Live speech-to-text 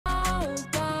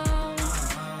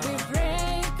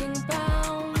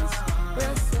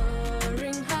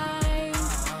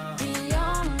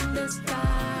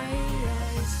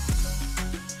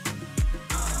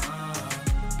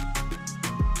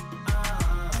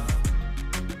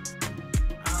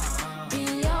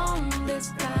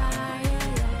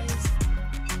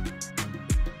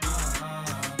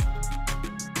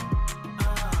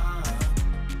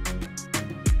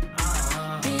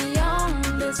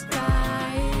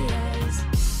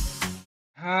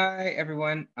Hi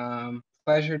everyone.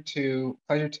 Pleasure to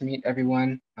meet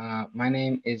everyone. My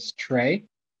name is Trey,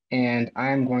 and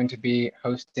I'm going to be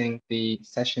hosting the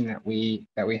session that we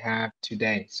have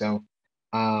today. So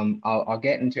I'll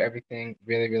get into everything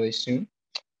really soon.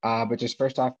 But just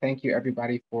first off, thank you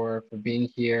everybody for being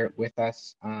here with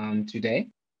us today.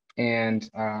 And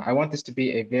I want this to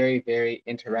be a very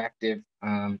interactive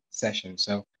session.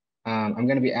 So I'm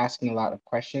going to be asking a lot of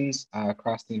questions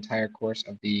across the entire course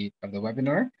of the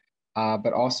webinar,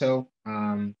 but also,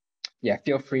 yeah,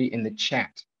 feel free in the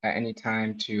chat at any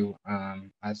time to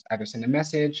either send a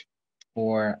message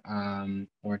or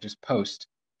just post.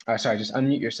 Sorry, just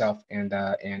unmute yourself and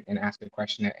ask a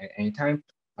question at any time.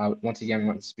 Once again, we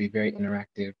want this to be a very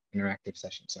interactive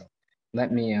session. So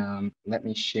let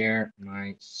me share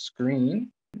my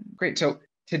screen. Great. So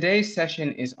today's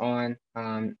session is on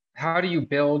how do you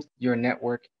build your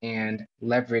network and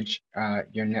leverage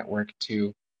your network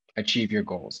to achieve your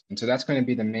goals. And so that's going to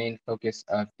be the main focus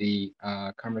of the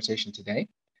conversation today.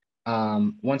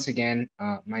 Once again,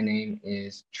 my name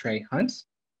is Tre Hunt,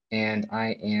 and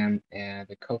I am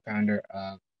the co-founder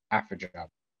of Afrijob.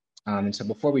 And so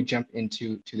before we jump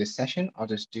into this session, I'll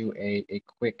just do a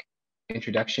quick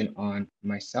introduction on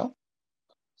myself.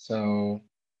 So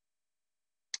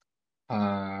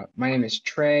my name is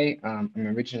Trey. I'm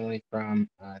originally from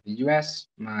the US.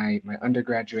 My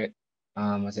undergraduate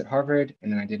was at Harvard,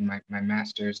 and then I did my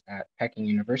master's at Peking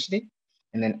University.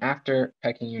 And then after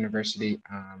Peking University,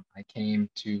 I came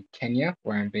to Kenya,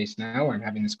 where I'm based now, where I'm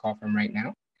having this call from right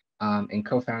now, and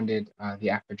co-founded the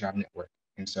Afrijob Network.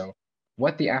 And so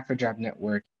what the Afrijob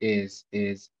Network is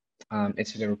it's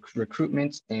a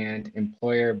recruitment and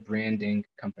employer branding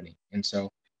company. And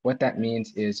so what that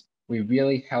means is we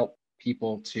really help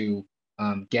people to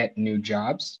get new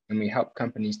jobs, and we help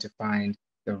companies to find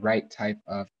the right type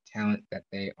of talent that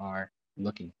they are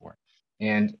looking for.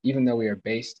 And even though we are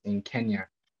based in Kenya,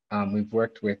 we've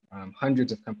worked with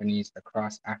hundreds of companies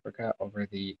across Africa over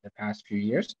the past few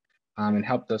years and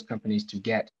helped those companies to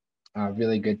get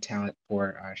really good talent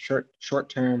for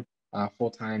short-term,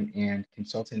 full-time, and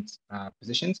consultant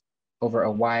positions over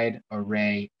a wide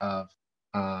array of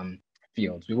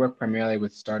fields. We work primarily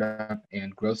with startup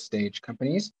and growth stage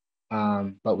companies,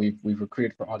 but we've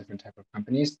recruited for all different type of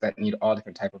companies that need all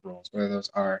different type of roles, whether those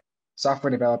are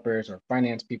software developers or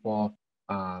finance people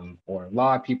or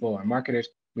law people or marketers.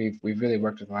 We've really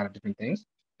worked with a lot of different things.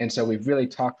 And so we've really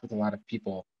talked with a lot of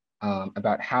people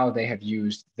about how they have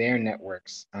used their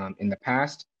networks in the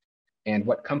past and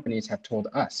what companies have told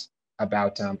us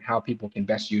about how people can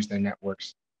best use their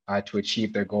networks to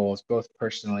achieve their goals, both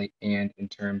personally and in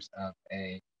terms of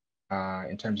a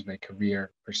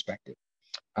career perspective.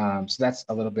 So that's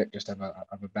a little bit just of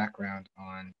a background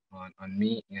on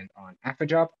me and on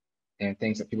Afrijob, and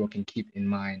things that people can keep in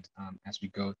mind as we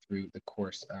go through the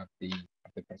course of the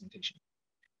presentation.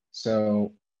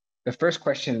 So the first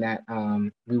question that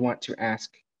we want to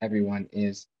ask everyone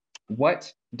is,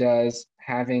 what does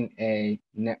having a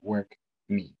network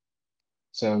mean?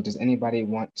 So does anybody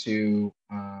want to,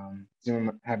 does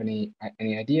anyone have any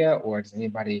idea, or does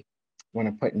anybody want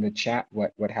to put in the chat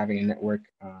what having a network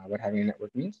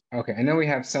means? Okay, I know we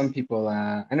have some people,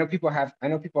 I know people have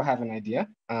an idea.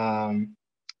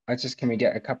 Let's just, can we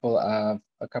get a couple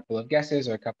of guesses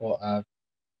or a couple of,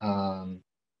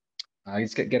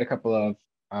 let's get a couple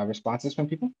of responses from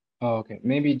people. Oh, okay,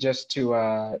 maybe just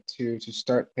to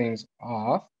start things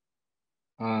off.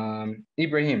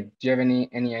 Ibrahim, do you have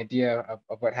any idea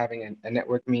of what having a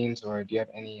network means, or do you have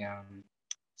any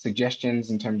suggestions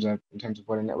in terms of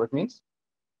what a network means?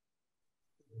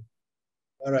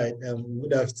 All right.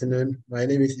 Good afternoon. My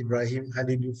name is Ibrahim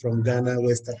Halidu from Ghana,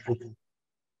 West Africa.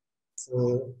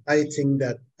 So I think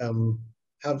that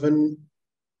having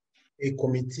a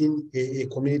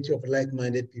community of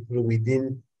like-minded people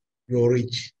within your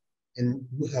reach, and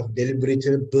you have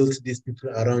deliberately built these people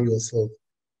around yourself.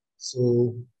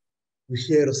 So you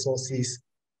share resources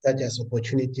such as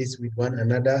opportunities with one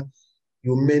another,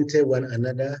 you mentor one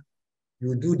another,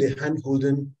 you do the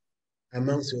hand-holding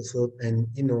amongst yourself, and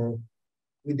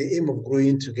with the aim of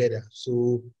growing together.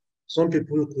 So some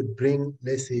people could bring,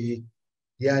 let's say,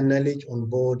 their knowledge on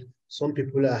board. Some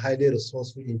people are highly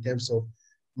resourceful in terms of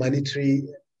monetary,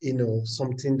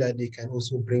 something that they can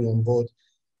also bring on board.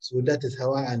 So that is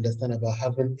how I understand about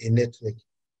having a network.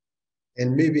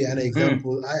 And maybe an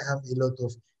example, I have a lot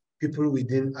of people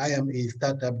within, I am a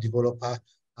startup developer,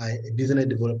 a business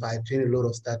developer. I train a lot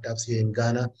of startups here in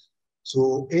Ghana.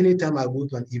 So anytime I go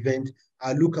to an event,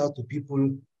 I look out to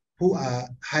people who are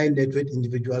high net worth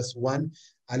individuals. One,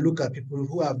 I look at people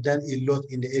who have done a lot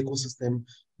in the ecosystem,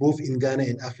 both in Ghana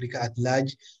and Africa at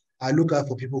large. I look out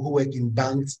for people who work in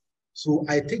banks, So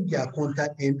I take their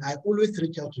contact and I always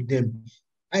reach out to them,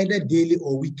 either daily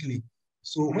or weekly.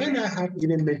 So when I have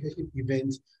any mentorship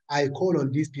events, I call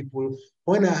on these people.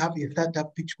 When I have a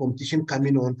startup pitch competition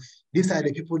coming on, these are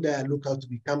the people that I look out to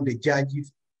become the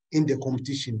judges in the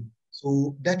competition.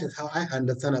 So that is how I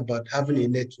understand about having a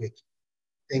network.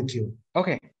 Thank you.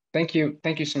 Okay, thank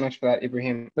you so much for that,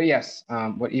 Ibrahim. But yes,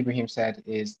 what Ibrahim said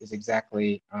is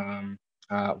exactly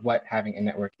what having a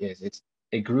network is. It's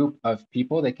a group of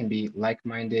people that can be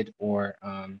like-minded or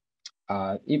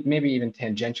maybe even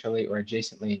tangentially or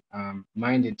adjacently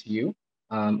minded to you,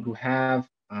 who have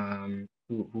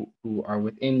who are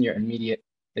within your immediate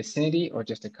vicinity or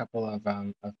just a couple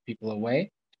of people away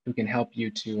who can help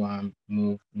you to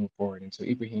move forward. And so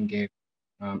Ibrahim gave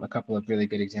a couple of really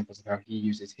good examples of how he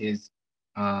uses his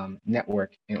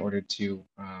network in order to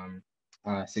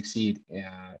succeed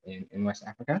in West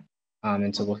Africa.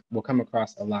 And so we'll come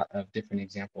across a lot of different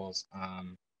examples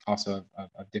also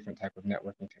of different type of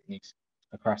networking techniques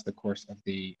across the course of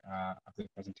the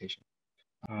presentation.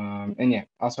 And yeah,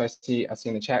 also I see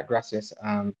in the chat, Gracias.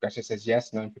 Gracias says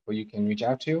yes, knowing people you can reach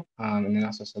out to. And then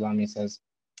also Salami says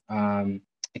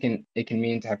it can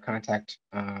mean to have contact,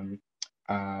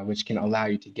 which can allow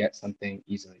you to get something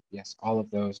easily. Yes, all of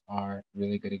those are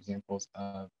really good examples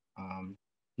of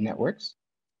networks.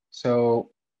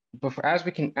 So before as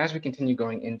we continue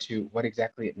going into what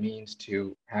exactly it means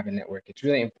to have a network, it's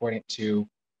really important to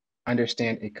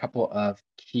understand a couple of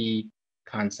key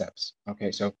concepts.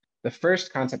 Okay, so the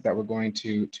first concept that we're going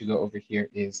to go over here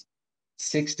is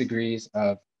 6 degrees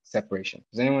of separation.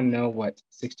 Does anyone know what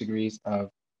 6 degrees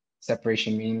of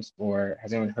separation means, or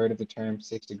has anyone heard of the term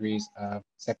 6 degrees of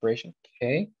separation?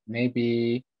 Okay,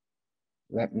 maybe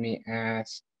let me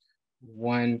ask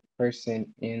one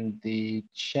person in the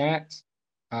chat.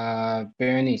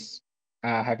 Berenice,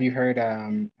 have you heard,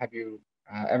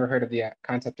 ever heard of the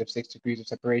concept of 6 degrees of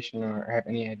separation or have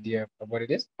any idea of what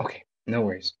it is? Okay, no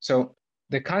worries. So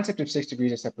the concept of 6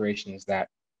 degrees of separation is that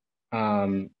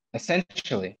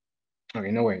essentially,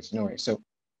 okay, no worries, no worries. So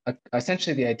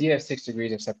essentially the idea of 6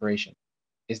 degrees of separation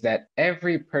is that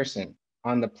every person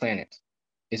on the planet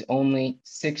is only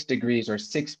 6 degrees or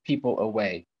 6 people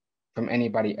away from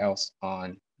anybody else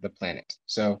on the planet.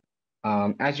 So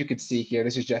as you could see here,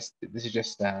 this is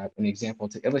just an example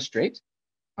to illustrate.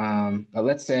 But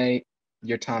let's say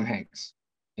you're Tom Hanks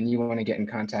and you want to get in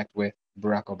contact with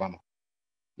Barack Obama.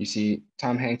 You see,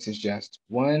 Tom Hanks is just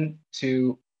 1,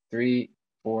 2, 3,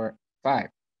 4, 5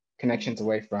 connections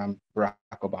away from Barack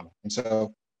Obama. And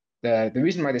so the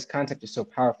reason why this concept is so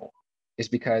powerful is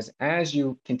because as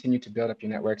you continue to build up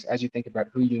your networks, as you think about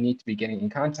who you need to be getting in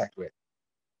contact with,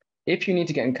 if you need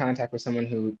to get in contact with someone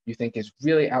who you think is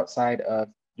really outside of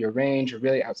your range or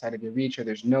really outside of your reach, or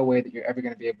there's no way that you're ever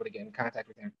going to be able to get in contact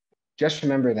with him, just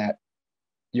remember that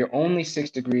you're only 6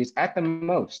 degrees at the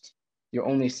most. You're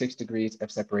only 6 degrees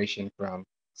of separation from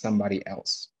somebody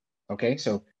else. Okay,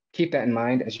 so keep that in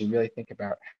mind as you really think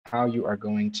about how you are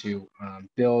going to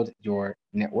build your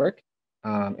network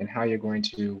and how you're going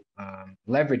to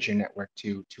leverage your network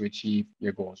to achieve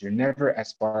your goals. You're never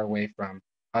as far away from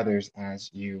others as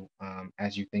you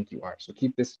think you are. So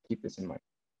keep this in mind.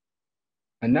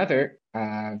 Another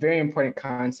very important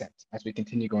concept as we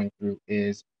continue going through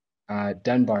is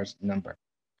Dunbar's number.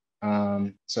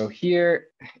 So here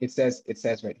it says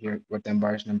right here what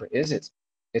Dunbar's number is.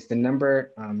 It's the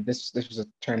number. This was a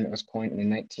term that was coined in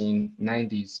the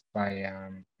 1990s by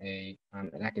an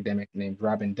academic named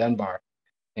Robin Dunbar,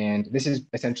 and this is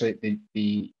essentially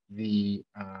the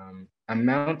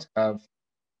amount of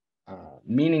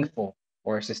meaningful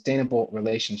or sustainable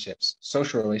relationships,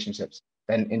 social relationships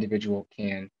that an individual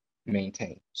can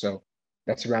maintain. So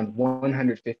that's around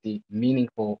 150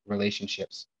 meaningful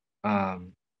relationships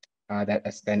that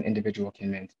an individual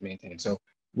can maintain. So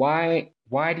why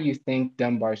do you think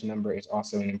Dunbar's number is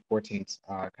also an important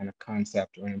kind of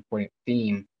concept or an important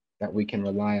theme that we can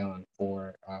rely on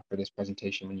for this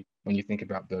presentation when you think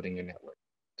about building your network?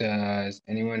 Does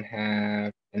anyone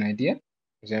have an idea?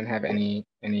 Does anyone have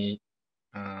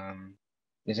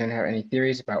does anyone have any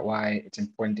theories about why it's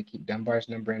important to keep Dunbar's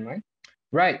number in mind?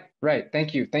 Right.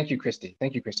 Thank you, Christy.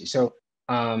 Thank you, Christy. So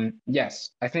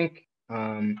yes, I think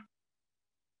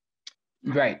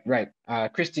right.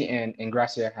 Christy and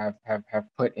Gracia have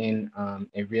put in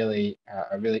a really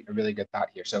good thought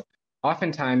here. So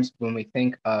oftentimes when we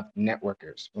think of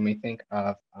networkers, when we think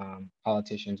of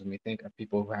politicians, when we think of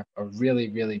people who have a really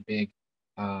big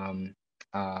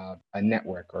a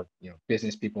network, or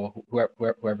business people,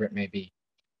 whoever it may be,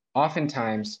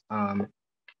 oftentimes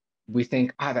we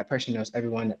think, that person knows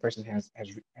everyone, that person has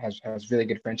really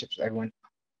good friendships with everyone.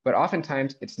 But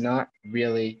oftentimes it's not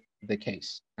really the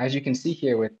case. As you can see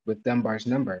here with Dunbar's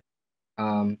number,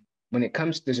 um, when it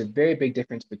comes, there's a very big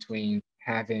difference between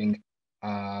having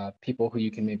people who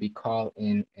you can maybe call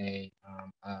in a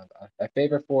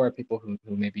favor for, people who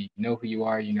maybe know who you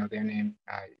are, you know their name,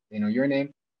 they know your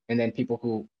name, and then people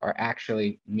who are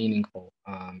actually meaningful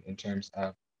in terms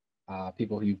of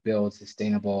people who you build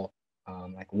sustainable,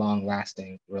 like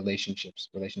long-lasting relationships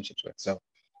with. So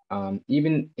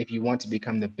even if you want to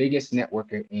become the biggest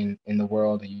networker in the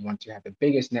world, and you want to have the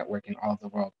biggest network in all of the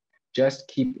world, just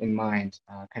keep in mind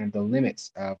kind of the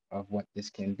limits of what this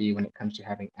can be when it comes to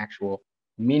having actual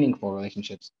meaningful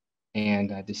relationships,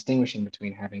 and distinguishing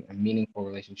between having a meaningful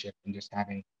relationship and just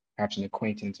having perhaps an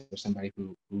acquaintance or somebody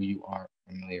who you are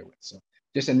familiar with. So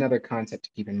just another concept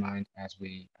to keep in mind as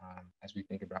we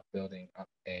think about building up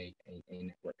a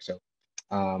network. So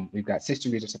we've got 6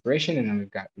 degrees of separation, and then we've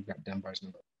got Dunbar's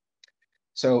number.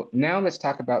 So now let's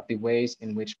talk about the ways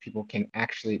in which people can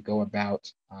actually go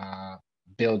about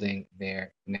building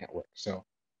their network. So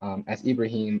as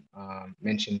Ibrahim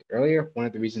mentioned earlier, one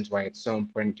of the reasons why it's so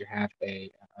important to have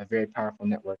a very powerful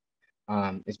network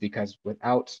is because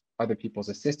without other people's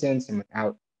assistance and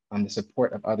without the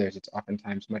support of others, it's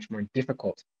oftentimes much more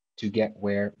difficult to get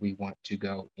where we want to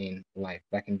go in life.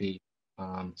 That can be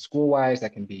school-wise,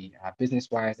 that can be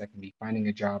business-wise, that can be finding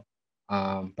a job.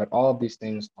 But all of these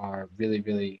things are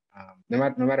really, no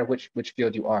matter which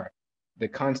field you are, the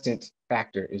constant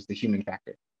factor is the human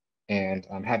factor. And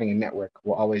having a network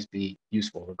will always be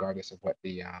useful regardless of what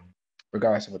the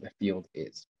field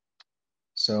is.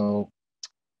 So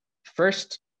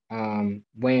first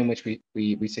way in which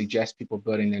we suggest people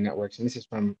building their networks, and this is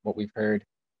from what we've heard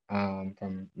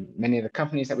from many of the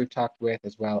companies that we've talked with,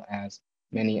 as well as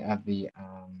many of the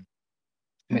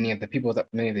many of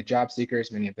the job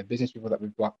seekers, many of the business people that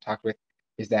we've talked with,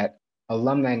 is that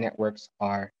alumni networks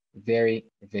are very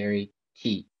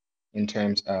key in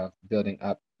terms of building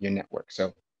up your network.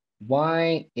 So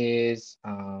why is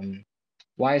an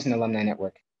alumni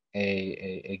network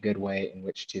a good way in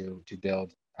which to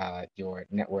build your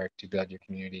network, to build your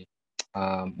community?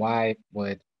 Why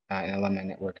would an alumni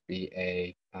network be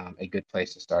a good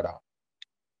place to start off?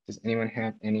 Does anyone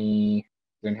have any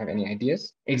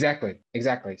ideas? Exactly.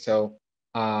 So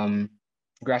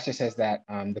Gracia says that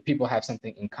the people have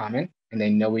something in common and they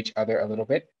know each other a little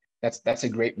bit. That's a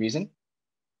great reason.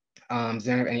 Does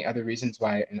anyone have any other reasons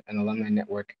why an alumni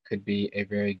network could be a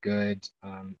very good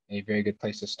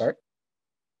place to start?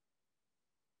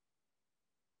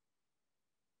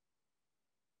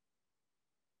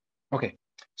 Okay,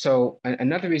 so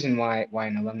another reason why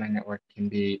an alumni network can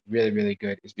be really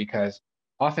good is because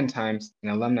oftentimes an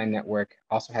alumni network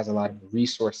also has a lot of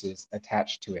resources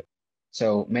attached to it.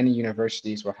 So many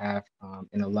universities will have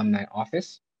an alumni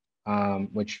office,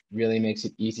 which really makes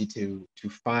it easy to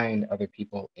find other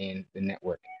people in the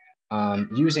network.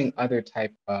 Using other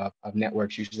type of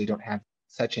networks usually don't have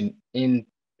such an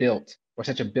inbuilt or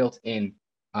such a built-in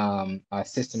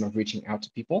system of reaching out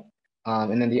to people.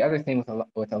 And then the other thing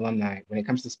with alumni, when it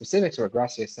comes to specifics, what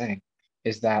Gracia is saying,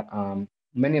 is that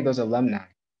many of those alumni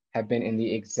have been in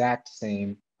the exact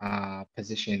same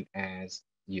position as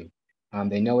you.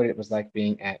 They know what it was like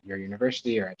being at your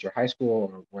university or at your high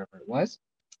school or wherever it was.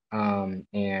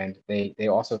 And they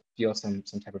also feel some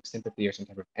type of sympathy or some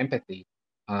type of empathy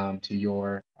to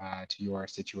your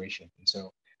situation. And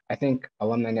so I think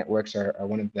alumni networks are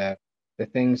one of the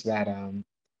things that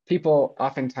people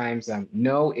oftentimes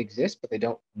know exist, but they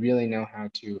don't really know how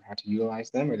to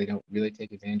utilize them, or they don't really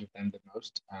take advantage of them the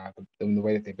most, the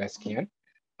way that they best can.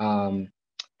 Um,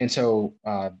 and so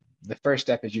the first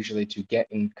step is usually to get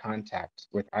in contact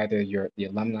with either the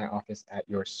alumni office at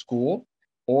your school,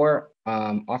 or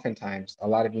oftentimes a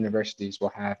lot of universities will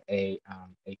have a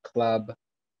club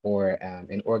or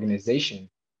an organization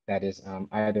that is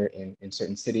either in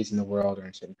certain cities in the world or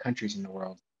in certain countries in the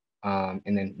world.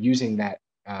 And then using that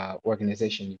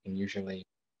organization, you can usually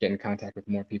get in contact with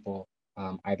more people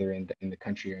either in the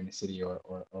country or in the city or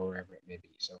wherever it may be.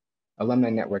 So alumni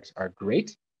networks are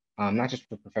great, not just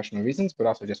for professional reasons, but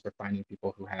also just for finding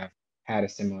people who have had a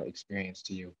similar experience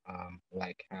to you,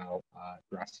 like how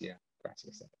Gracia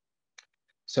said.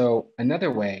 So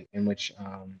another way in which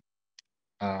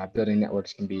building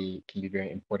networks can be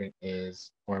very important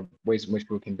is, or ways in which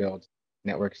people can build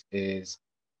networks is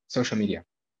social media.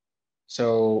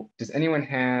 So does anyone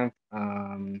have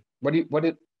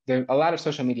there are a lot of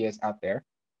social medias out there,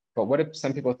 but what do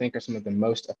some people think are some of the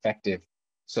most effective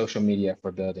social media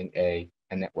for building a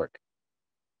network?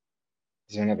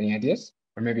 Does anyone have any ideas?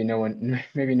 Or maybe no one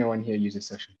maybe no one here uses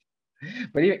social media.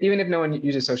 But even if no one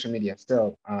uses social media,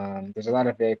 still there's a lot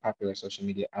of very popular social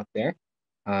media out there.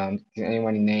 Can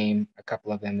anyone name a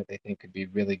couple of them that they think could be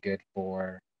really good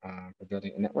for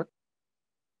building a network?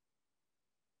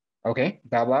 Okay,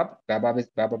 Baobab.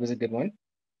 Baobab is a good one.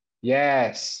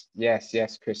 Yes, yes,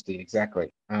 yes, Christy,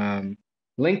 exactly.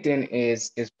 LinkedIn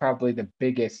is probably the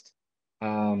biggest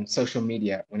social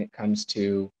media when it comes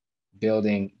to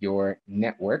building your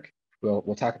network.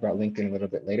 We'll talk about LinkedIn a little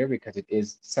bit later because it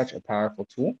is such a powerful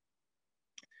tool.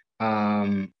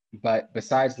 But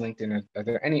besides LinkedIn, are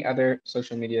there any other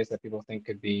social medias that people think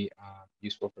could be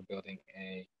useful for building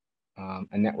a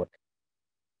network?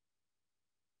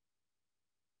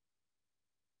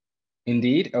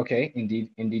 Indeed, okay.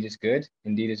 Indeed is good.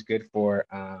 Indeed is good for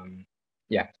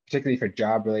yeah, particularly for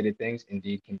job related things.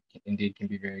 Indeed can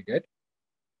be very good.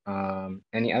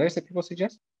 Any others that people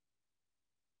suggest?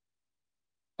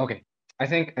 Okay, I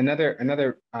think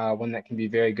another one that can be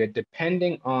very good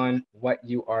depending on what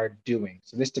you are doing.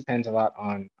 So this depends a lot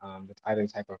on either the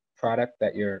type of product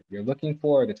that you're looking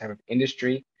for, or the type of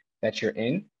industry that you're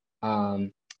in.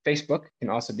 Um, Facebook can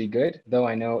also be good, though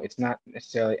I know it's not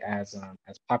necessarily as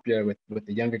popular with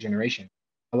the younger generation.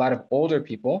 A lot of older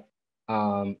people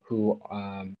who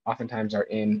oftentimes are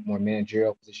in more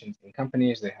managerial positions in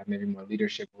companies, they have maybe more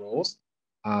leadership roles,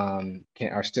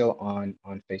 are still on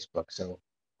Facebook. So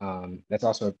that's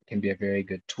also can be a very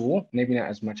good tool. Maybe not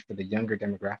as much for the younger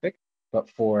demographic, but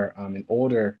for an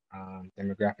older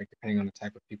demographic, depending on the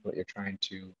type of people that you're trying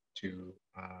to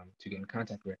get in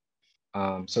contact with.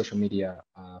 Social media,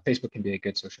 Facebook can be a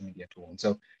good social media tool. And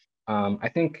so I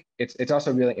think it's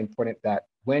also really important that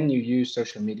when you use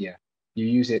social media, you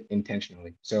use it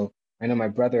intentionally. So I know my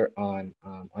brother on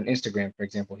Instagram, for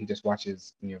example, he just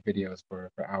watches videos for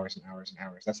hours and hours and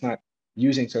hours. That's not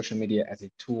using social media as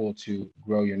a tool to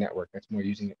grow your network. That's more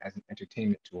using it as an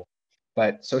entertainment tool.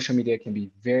 But social media can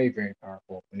be very, very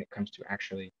powerful when it comes to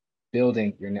actually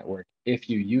building your network if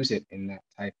you use it in that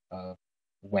type of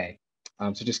way.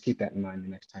 So just keep that in mind the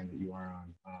next time that you are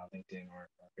on LinkedIn or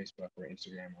Facebook or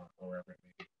Instagram or wherever it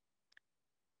may be.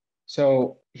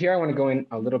 So here I want to go in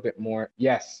a little bit more.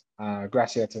 Yes,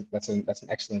 Gracia, that's an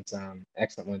excellent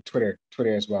one. Twitter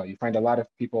as well. You find a lot of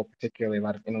people, particularly a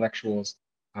lot of intellectuals,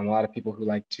 a lot of people who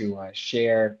like to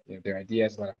share their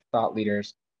ideas. A lot of thought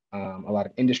leaders, a lot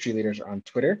of industry leaders are on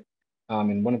Twitter.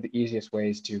 And one of the easiest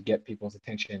ways to get people's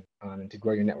attention and to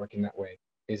grow your network in that way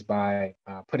is by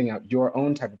putting out your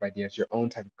own type of ideas, your own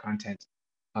type of content,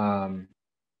 um,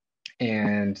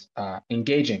 and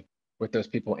engaging with those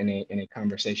people in a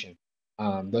conversation.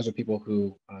 Those are people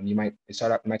who you might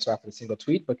start off with a single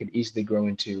tweet, but could easily grow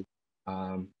into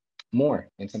um, more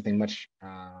and something much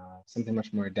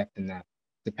more depth than that,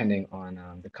 depending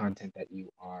on the content that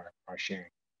you are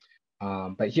sharing.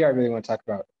 But here I really want to talk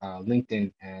about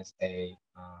LinkedIn as a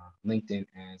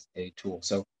tool.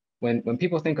 So when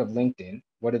people think of LinkedIn,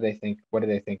 what do they think? What do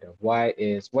they think of? What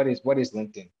is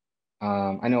LinkedIn?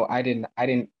 I know I didn't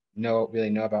really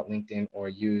know about LinkedIn or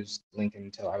use LinkedIn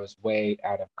until I was way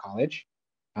out of college.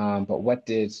 But what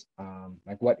is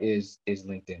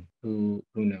LinkedIn? Who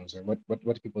knows, or what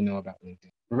do people know about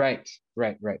LinkedIn? Right,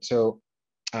 right, right. So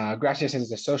Gracia says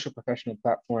it's a social professional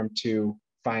platform to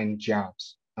find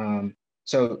jobs.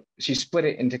 So she split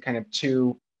it into kind of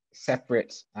two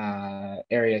separate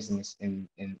areas in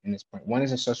this point. One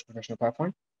is a social professional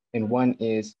platform, and one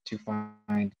is to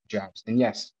find jobs. And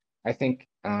yes, I think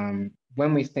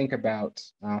when we think about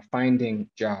finding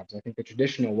jobs, I think the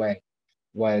traditional way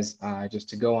was just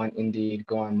to go on Indeed,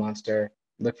 go on Monster,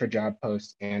 look for job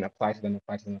posts, and apply to them,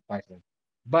 apply to them, apply to them.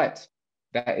 But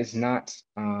that is not,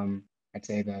 I'd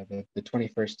say, the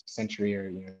 21st century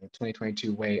or the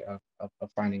 2022 way of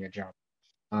finding a job.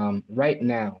 Right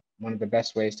now, one of the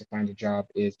best ways to find a job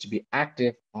is to be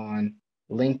active on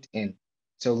LinkedIn.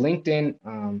 So LinkedIn,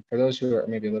 for those who are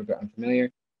maybe a little bit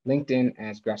unfamiliar, LinkedIn,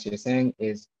 as Gracia is saying,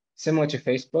 is similar to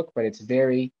Facebook, but it's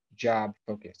very job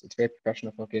focused. It's very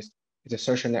professional focused. It's a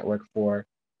social network for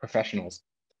professionals.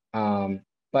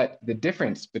 But the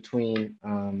difference between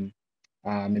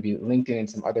maybe LinkedIn and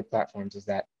some other platforms is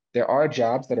that there are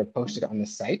jobs that are posted on the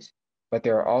site, but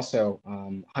there are also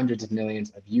hundreds of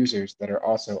millions of users that are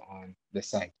also on the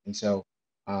site. And so,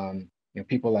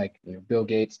 people like Bill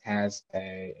Gates has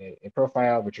a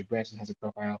profile, Richard Branson has a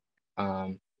profile.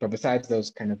 But besides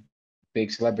those kind of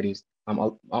big celebrities,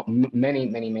 many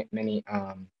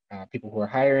people who are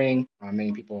hiring,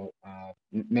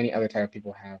 many other type of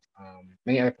people have,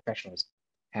 many other professionals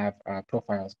have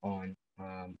profiles on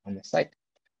the site.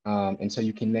 And so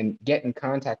you can then get in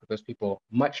contact with those people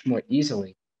much more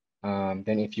easily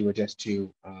than if you were just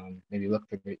to maybe look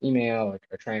for their email or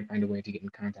try and find a way to get in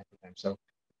contact with them. So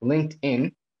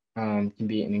LinkedIn can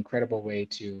be an incredible way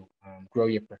to grow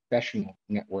your professional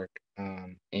network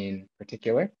in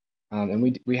particular. And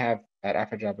we have at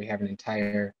Afrijob, we have an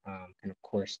entire kind of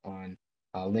course on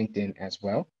LinkedIn as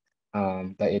well.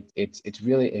 But it's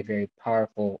really a very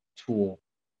powerful tool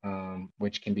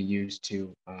which can be used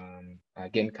to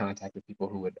get in contact with people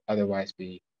who would otherwise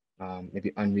be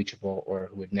maybe unreachable or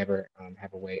who would never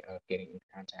have a way of getting in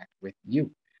contact with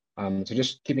you. So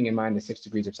just keeping in mind the 6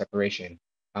 degrees of separation,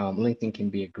 LinkedIn can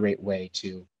be a great way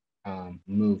to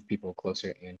move people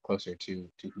closer and closer to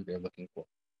who they're looking for.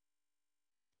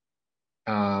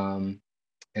 And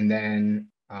then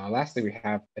lastly, we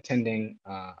have attending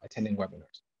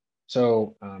webinars.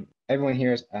 So everyone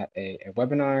here is at a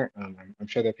webinar. I'm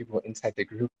sure there are people inside the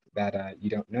group that you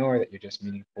don't know or that you're just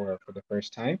meeting for the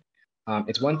first time.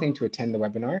 It's one thing to attend the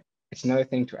webinar. It's another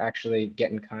thing to actually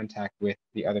get in contact with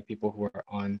the other people who are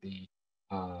on the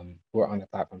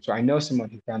platform. So I know someone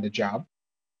who found a job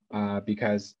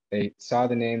because they saw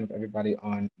the name of everybody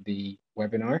on the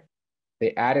webinar.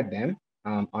 They added them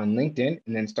on LinkedIn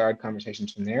and then started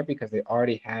conversations from there because they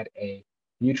already had a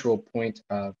mutual point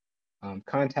of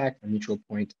contact, a mutual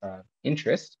point of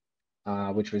interest,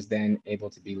 which was then able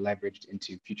to be leveraged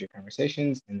into future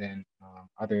conversations and then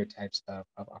other types of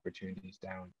opportunities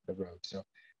down the road. So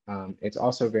it's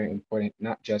also very important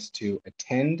not just to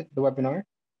attend the webinar,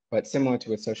 but similar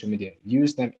to with social media,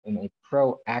 use them in a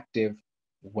proactive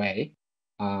way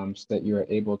so that you are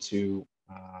able to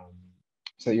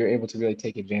really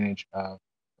take advantage of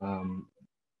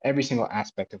every single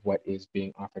aspect of what is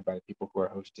being offered by the people who are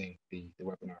hosting the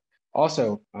webinar.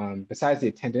 Also, besides the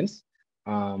attendance,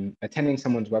 attending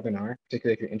someone's webinar,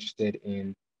 particularly if you're interested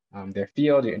in their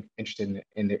field, you're interested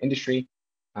in their industry,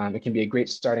 it can be a great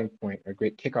starting point or a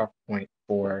great kickoff point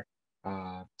for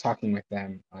talking with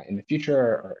them in the future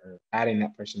or adding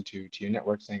that person to your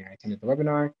network saying, I attended the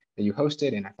webinar that you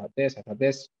hosted and I thought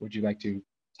this, would you like to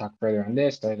talk further on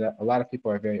this? A lot of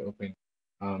people are very open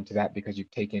to that because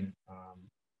you've taken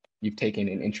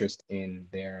an interest in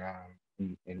their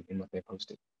in what they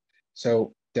posted.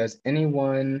 So does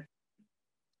anyone,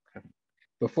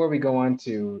 before we go on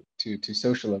to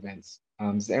social events,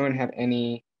 does anyone have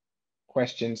any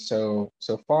questions so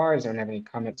far? Does anyone have any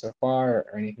comments so far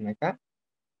or anything like that?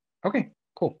 Okay,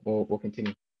 cool. We'll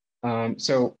continue.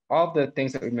 So all the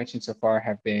things that we've mentioned so far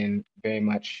have been very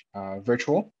much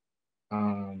virtual.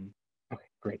 Okay,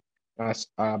 great.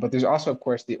 But there's also, of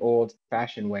course, the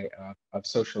old-fashioned way of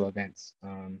social events.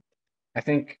 I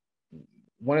think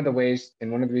one of the ways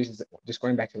and one of the reasons, just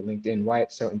going back to LinkedIn, why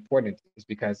it's so important is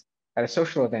because at a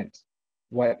social event,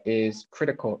 what is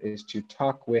critical is to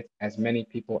talk with as many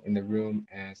people in the room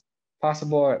as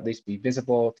possible, or at least be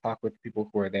visible, talk with people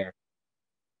who are there.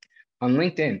 On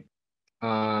LinkedIn,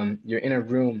 you're in a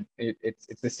room,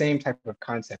 it's the same type of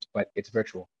concept, but it's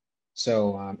virtual.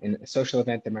 So in a social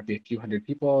event, there might be a few hundred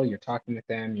people, you're talking with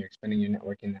them, you're expanding your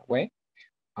network in that way.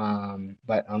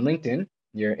 But on LinkedIn,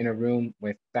 you're in a room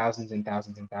with thousands and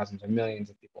thousands and thousands or millions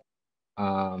of people.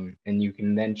 And you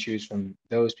can then choose from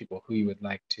those people who you would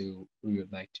like to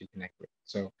connect with.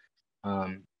 So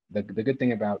the good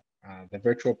thing about the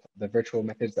virtual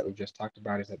methods that we've just talked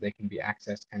about is that they can be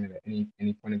accessed kind of at any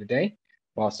point of the day,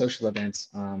 while social events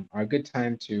are a good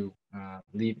time to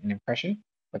leave an impression,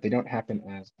 but they don't happen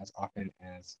as often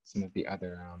as some of the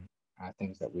other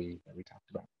things that we talked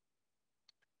about.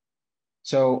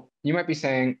 So you might be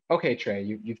saying, okay, Trey,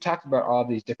 you've talked about all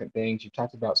these different things. You've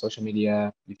talked about social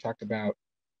media. You've talked about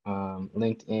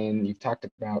LinkedIn. You've talked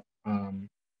about a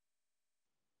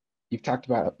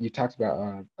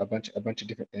bunch of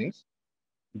different things.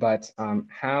 But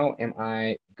how am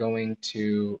I going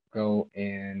to go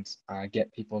and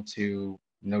get people to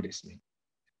notice me?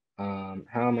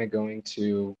 How am I going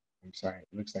to? I'm sorry.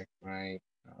 It looks like my.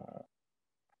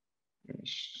 Let me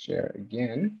share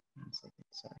again.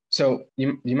 So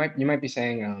you might be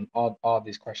saying all of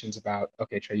these questions about,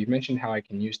 okay, Trey, you've mentioned how I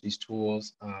can use these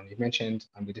tools. You've mentioned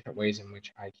the different ways in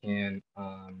which I can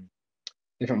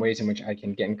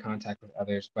get in contact with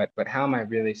others, but how am I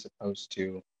really supposed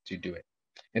to do it?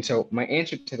 And so my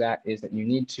answer to that is that you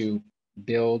need to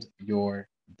build your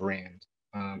brand.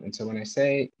 And so when I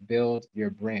say build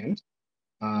your brand,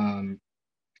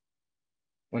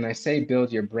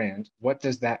 what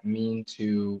does that mean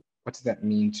to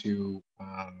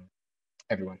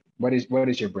everyone? What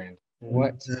is your brand?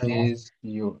 What is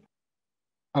your?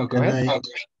 Oh, go ahead.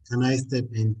 Can I step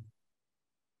in?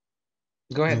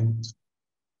 Go ahead.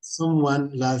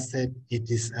 Someone last said it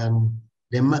is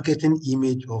the marketing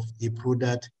image of a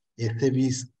product, a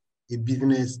service, a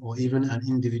business, or even an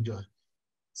individual.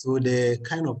 So the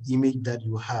kind of image that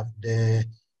you have, the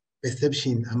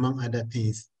perception, among other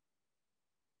things,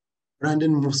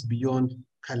 branding moves beyond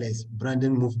colors.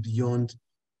 Branding moves beyond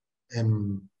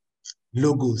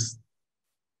logos,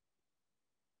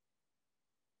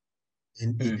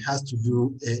 and it has to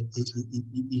do,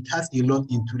 it has a lot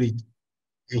into it.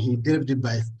 And he delved it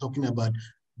by talking about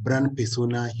brand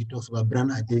persona. He talks about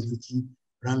brand identity,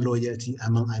 brand loyalty,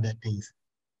 among other things.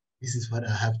 This is what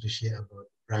I have to share about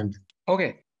branding.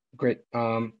 Okay, great.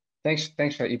 Thanks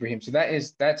for that, Ibrahim. So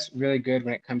that's really good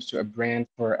when it comes to a brand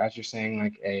for, as you're saying,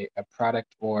 like a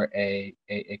product or a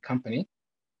company.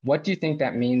 What do you think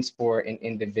that means for an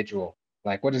individual?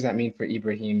 Like, what does that mean for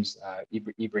Ibrahim's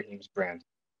brand?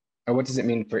 Or what does it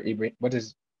mean for Ibrahim? What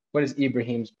does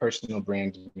Ibrahim's personal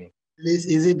brand mean? Please,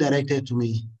 is it directed to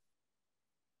me?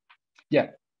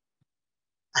 Yeah.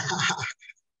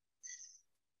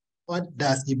 What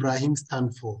does Ibrahim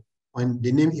stand for? When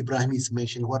the name Ibrahim is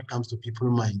mentioned, what comes to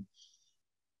people's mind?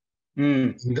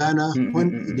 In Ghana,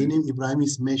 when the name Ibrahim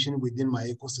is mentioned within my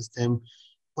ecosystem,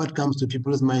 what comes to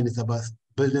people's mind is about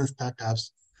building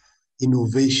startups,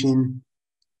 innovation,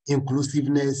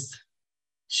 inclusiveness,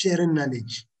 sharing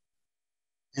knowledge,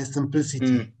 and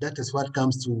simplicity. That is what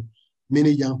comes to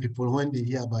many young people when they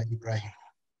hear about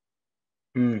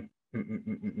Ibrahim.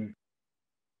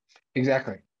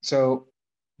 Exactly. So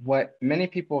what many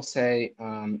people say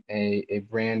a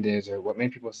brand is, or what many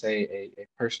people say a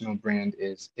personal brand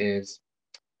is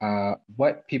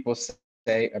what people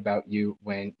say about you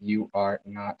when you are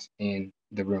not in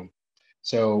the room.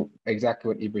 So exactly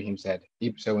what Ibrahim said.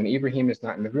 So when Ibrahim is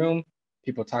not in the room,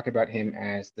 people talk about him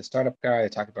as the startup guy. They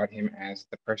talk about him as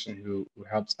the person who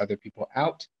helps other people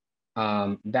out.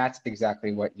 That's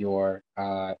exactly what your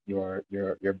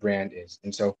brand is.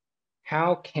 And so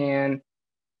how can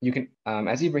you can,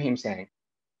 as Ibrahim's saying,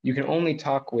 you can only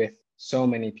talk with so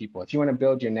many people. If you want to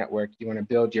build your network, you want to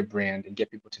build your brand and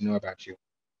get people to know about you,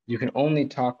 you can only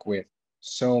talk with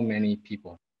so many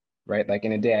people, right? Like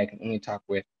in a day, I can only talk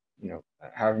with,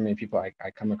 however many people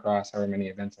I come across, however many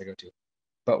events I go to.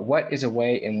 But what is a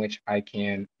way in which I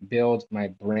can build my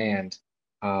brand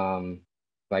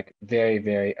like very,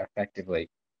 very effectively,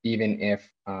 even if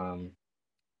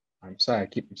I'm sorry, I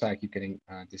keep getting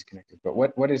disconnected. But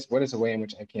what is a way in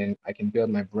which I can build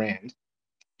my brand,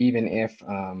 even if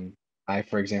I,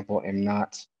 for example, I'm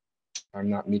not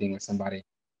meeting with somebody.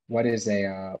 What is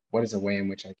a way in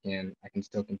which I can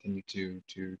still continue to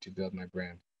build my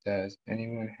brand? Does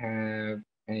anyone have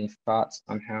any thoughts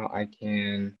on how I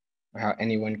can, or how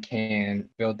anyone can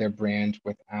build their brand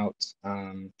without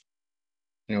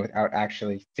without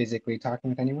actually physically talking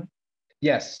with anyone?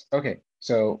 Yes. Okay.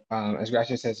 So as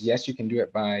Gracia says, yes, you can do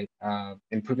it by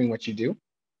improving what you do.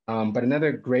 But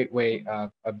another great way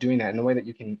of doing that, and the way that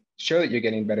you can show that you're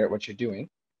getting better at what you're doing,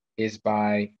 is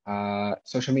by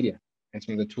social media and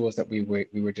some of the tools that we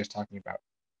were just talking about.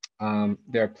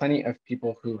 There are plenty of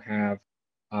people who have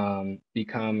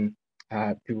become,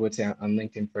 people would say on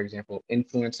LinkedIn, for example,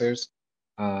 influencers,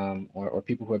 or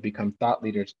people who have become thought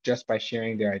leaders just by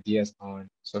sharing their ideas on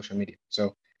social media.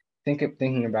 So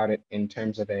thinking about it in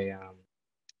terms of an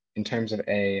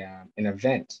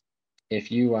event.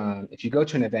 If you go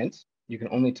to an event, you can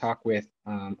only talk with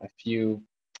a few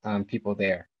people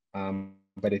there.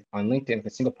 But if on LinkedIn with a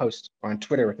single post, or on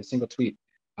Twitter with a single tweet,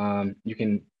 you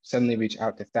can suddenly reach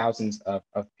out to thousands of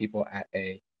people at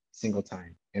a single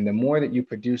time. And the more that you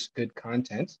produce good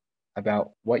content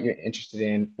about what you're interested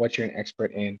in, what you're an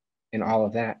expert in, and all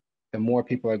of that, the more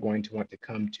people are going to want to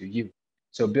come to you.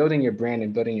 So building your brand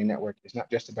and building your network is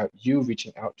not just about you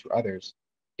reaching out to others.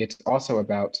 It's also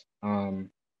about,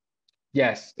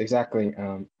 yes, exactly.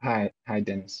 Hi,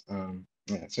 Dennis.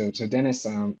 Yeah, so Dennis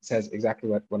says exactly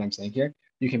what I'm saying here.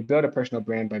 You can build a personal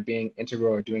brand by being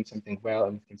integral or doing something well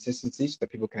and with consistency so that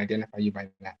people can identify you by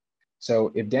that.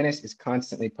 So if Dennis is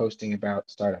constantly posting about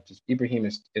startups, if Ibrahim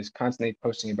is constantly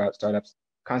posting about startups,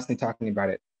 constantly talking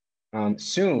about it,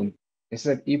 soon,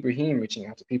 instead of Ibrahim reaching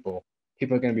out to people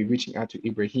are going to be reaching out to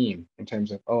Ibrahim in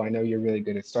terms of, oh, I know you're really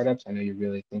good at startups. I know you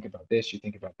really think about this, you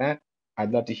think about that.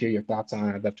 I'd love to hear your thoughts on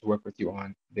it. I'd love to work with you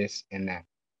on this and that.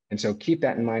 And so keep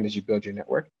that in mind as you build your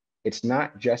network. It's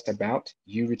not just about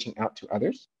you reaching out to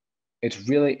others. It's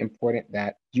really important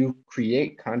that you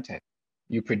create content,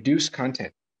 you produce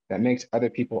content that makes other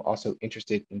people also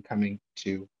interested in coming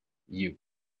to you.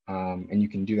 And you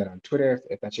can do that on Twitter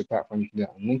if that's your platform. You can do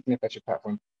that on LinkedIn if that's your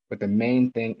platform. But the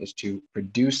main thing is to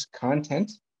produce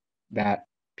content that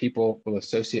people will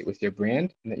associate with your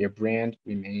brand and that your brand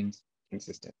remains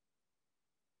consistent.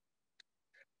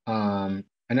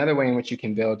 Another way in which you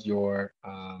can build your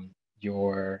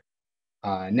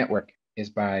network is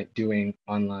by doing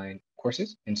online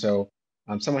courses. And so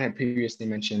someone had previously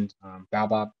mentioned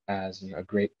Baobab as a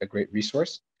great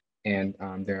resource. And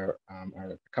there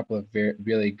are a couple of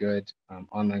really good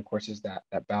online courses that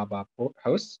Baobab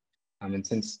hosts. And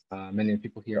since many of the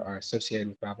people here are associated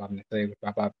with Baobab and affiliated with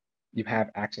Baobab, you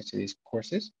have access to these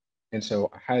courses. And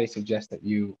so I highly suggest that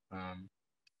you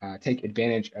take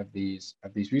advantage of these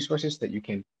resources so that you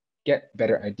can get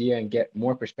better idea and get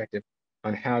more perspective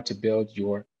on how to build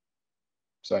your,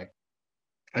 sorry,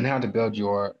 on how to build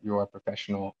your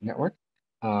professional network.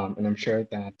 And I'm sure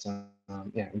that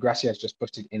yeah, and Gracia has just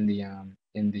posted in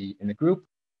the group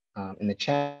in the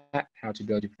chat how to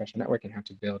build your professional network and how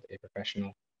to build a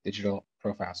professional digital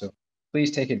profile. So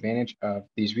please take advantage of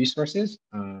these resources.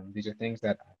 These are things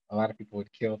that a lot of people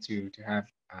would kill to have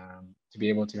to be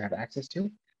able to have access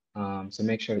to. So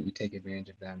make sure that you take advantage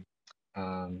of them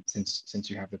since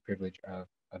you have the privilege of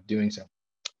doing so.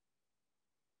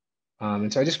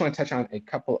 And so I just want to touch on a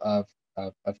couple of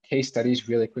case studies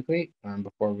really quickly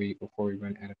before we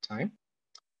run out of time.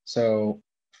 So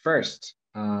first,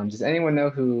 does anyone know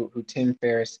who Tim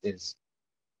Ferriss is?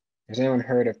 Has anyone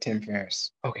heard of Tim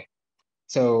Ferriss? Okay,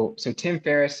 so Tim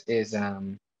Ferriss is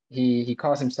he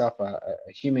calls himself a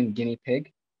human guinea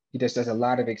pig. He just does a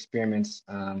lot of experiments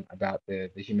about the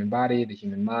human body, the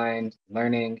human mind,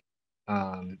 learning,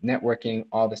 networking,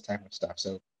 all this type of stuff.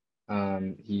 So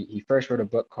he first wrote a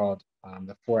book called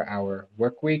The 4 Hour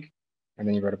Work Week, and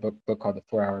then he wrote a book called The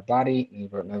 4 Hour Body, and he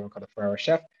wrote another one called The 4 Hour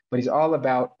Chef. But he's all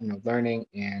about learning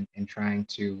and trying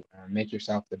to make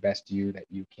yourself the best you that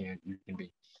you can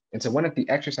be. And so one of the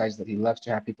exercises that he loves to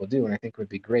have people do, and I think would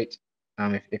be great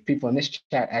if people in this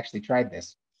chat actually tried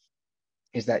this,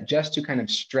 is that just to kind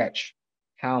of stretch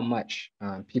how much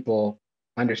people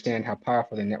understand how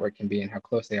powerful the network can be and how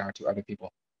close they are to other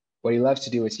people. What he loves to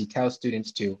do is he tells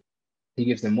students he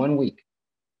gives them 1 week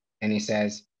and he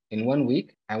says, in 1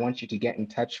 week, I want you to get in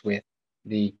touch with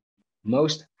the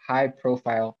most high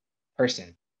profile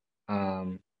person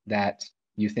that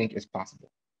you think is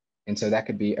possible. And so that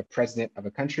could be a president of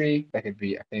a country, that could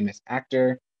be a famous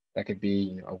actor, that could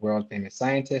be a world famous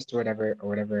scientist or whatever,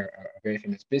 a very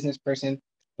famous business person.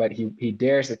 But he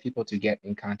dares the people to get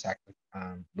in contact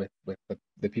with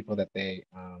the people that they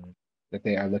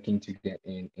are looking to get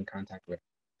in contact with.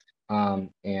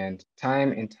 And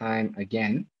time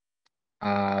again,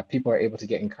 people are able to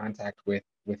get in contact with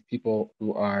people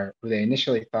who they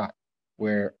initially thought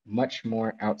were much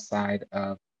more outside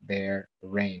of their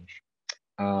range.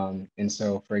 And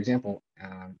so, for example,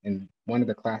 in one of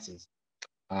the classes,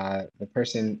 one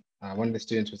of the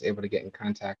students was able to get in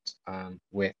contact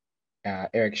with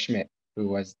Eric Schmidt, who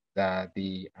was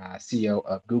the CEO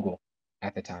of Google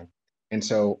at the time. And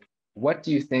so, what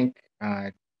do you think,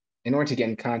 in order to get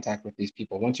in contact with these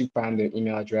people, once you found their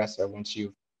email address or once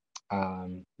you've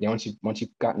gotten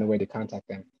a way to contact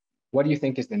them, what do you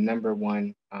think is the number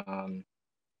one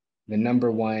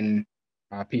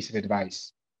piece of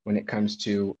advice when it comes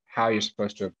to how you're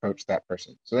supposed to approach that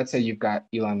person? So let's say you've got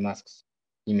Elon Musk's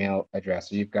email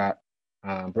address, or you've got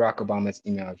Barack Obama's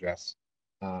email address.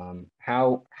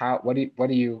 What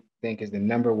do you think is the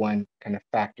number one kind of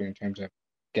factor in terms of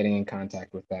getting in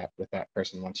contact with that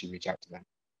person once you reach out to them?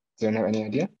 Does anyone have any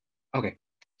idea? Okay,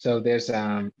 so there's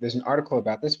an article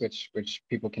about this which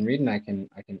people can read and I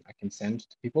can send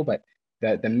to people, but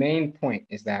the main point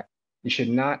is that you should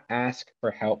not ask for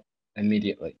help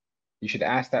immediately. You should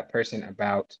ask that person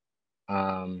about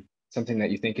something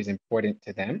that you think is important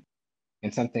to them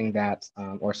and something that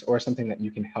or something that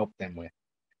you can help them with.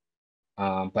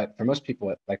 But for most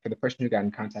people, like for the person who got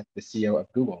in contact with the CEO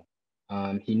of Google,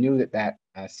 he knew that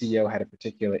CEO had a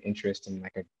particular interest in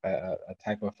like a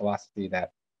type of philosophy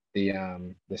that the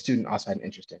student also had an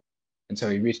interest in. And so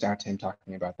he reached out to him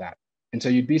talking about that. And so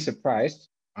you'd be surprised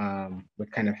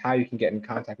with kind of how you can get in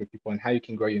contact with people and how you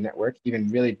can grow your network, even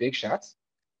really big shots.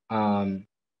 Um,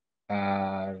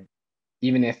 uh,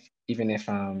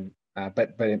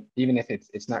 but even if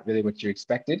it's not really what you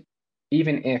expected,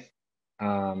 even if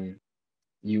um,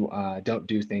 you don't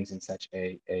do things in such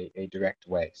a direct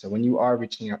way. So when you are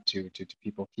reaching out to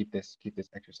people, keep this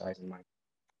exercise in mind.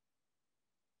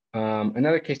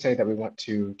 Another case study that we want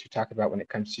to talk about when it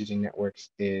comes to using networks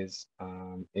is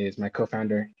my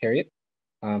co-founder Harriet.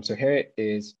 So Harriet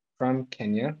is from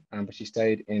Kenya, but she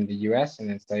studied in the U.S. and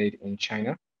then studied in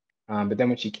China. But then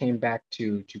when she came back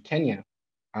to Kenya,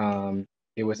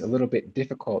 it was a little bit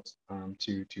difficult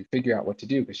to figure out what to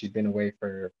do because she'd been away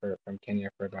from Kenya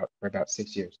for about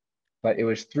 6 years. But it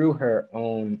was through her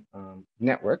own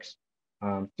networks,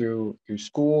 through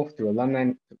school, through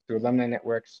alumni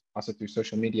networks, also through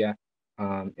social media,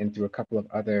 and through a couple of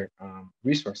other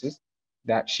resources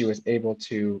that she was able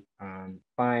to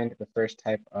find the first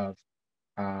type of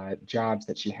jobs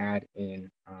that she had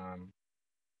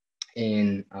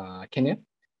in Kenya.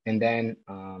 And then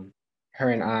her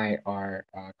and I are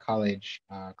college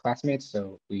classmates,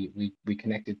 so we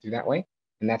connected through that way,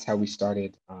 and that's how we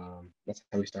started. That's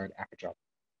how we started Afrijob.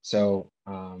 So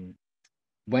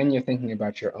when you're thinking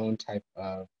about your own type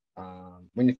of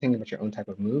when you're thinking about your own type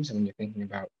of moves, and when you're thinking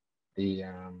about the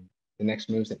next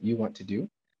moves that you want to do,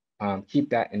 keep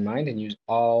that in mind and use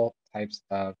all types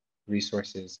of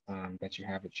resources that you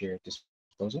have at your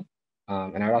disposal.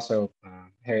 And I'd also,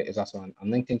 Harriet is also on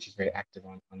LinkedIn. She's very active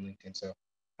on LinkedIn. So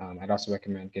I'd also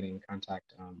recommend getting in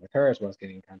contact with her, as well as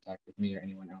getting in contact with me or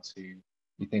anyone else who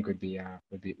you think would be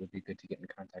good to get in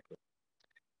contact with.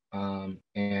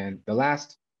 And the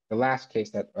last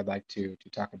case that I'd like to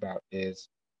talk about is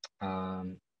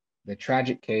the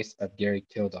tragic case of Gary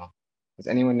Kildall. Does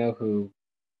anyone know who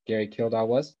Gary Kildall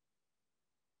was,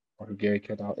 or who Gary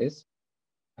Kildall is?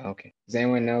 Okay. Does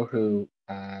anyone know who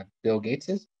Bill Gates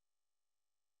is?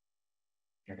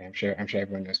 Okay, I'm sure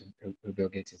everyone knows who Bill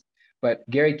Gates is. But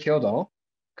Gary Kildall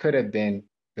could have been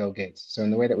Bill Gates. So in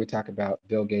the way that we talk about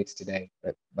Bill Gates today,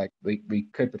 but like we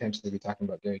could potentially be talking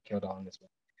about Gary Kildall in this way.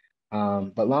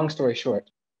 But long story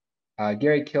short,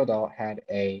 Gary Kildall had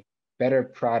a better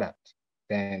product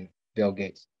than Bill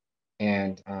Gates.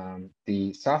 And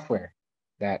the software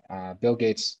that Bill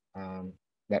Gates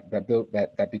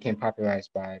that became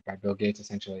popularized by Bill Gates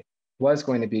essentially was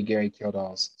going to be Gary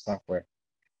Kildall's software.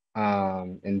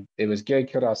 And it was Gary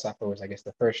Kildall's software was, I guess,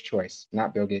 the first choice,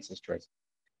 not Bill Gates's choice.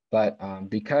 But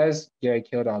because Gary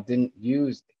Kildall didn't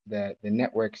use the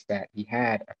networks that he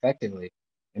had effectively,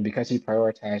 and because he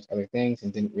prioritized other things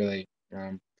and didn't really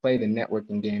play the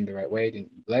networking game the right way,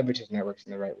 didn't leverage his networks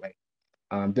in the right way,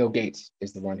 Bill Gates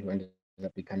is the one who ended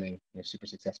up becoming super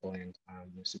successful and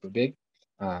super big.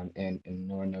 And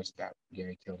no one knows about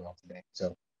Gary Kildall today.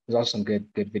 So there's also some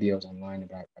good videos online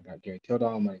about Gary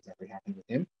Kildall and what exactly happened with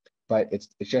him. But it's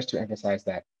just to emphasize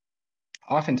that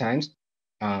oftentimes,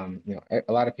 a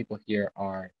lot of people here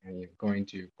are going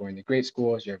to great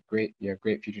schools. You have great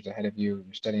futures ahead of you.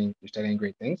 You're studying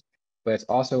great things, but it's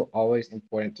also always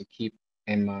important to keep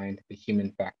in mind the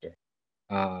human factor.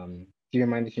 Keep in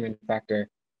mind the human factor,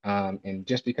 and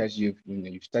just because you've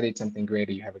studied something great,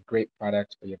 or you have a great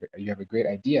product, or you have a great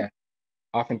idea,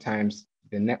 oftentimes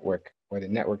the network or the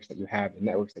networks that you have, the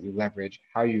networks that you leverage,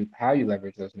 how you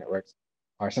leverage those networks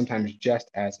are sometimes just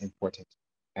as important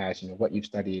as what you've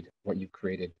studied, what you've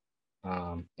created,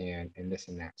 and this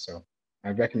and that. So I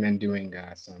recommend doing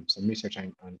some research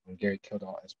on Gary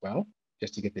Kildall as well,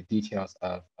 just to get the details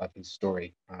of his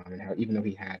story, and how even though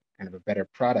he had kind of a better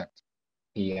product,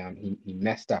 he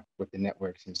messed up with the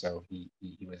networks, and so he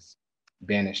was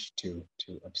banished to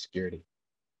obscurity.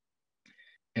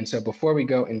 And so before we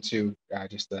go into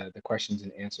just the questions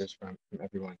and answers from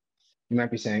everyone, you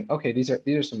might be saying, okay, these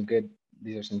are some good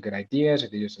ideas, or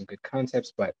these are some good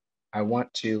concepts, but I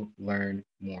want to learn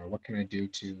more. What can I do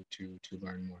to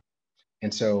learn more?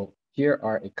 And so here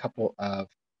are a couple of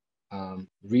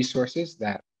resources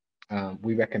that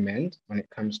we recommend when it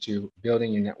comes to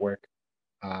building your network,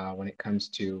 when it comes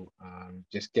to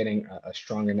just getting a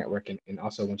stronger network, and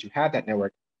also once you have that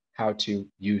network, how to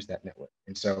use that network.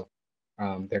 And so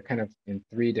they're kind of in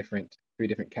three different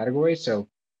categories. So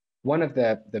one of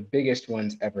the biggest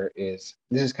ones ever is,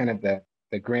 this is kind of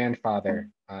the grandfather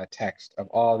text of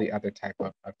all the other type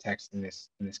of text in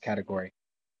this category,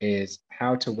 is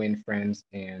How to Win Friends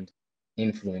and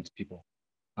Influence People.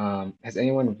 Has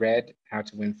anyone read How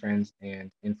to Win Friends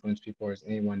and Influence People, or does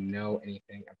anyone know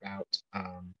anything about?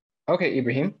 Okay,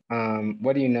 Ibrahim,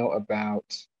 what do you know about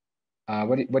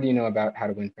what do you know about How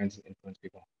to Win Friends and Influence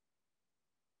People?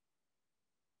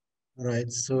 All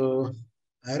right, so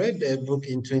I read the book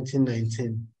in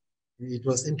 2019. It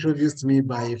was introduced to me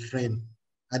by a friend.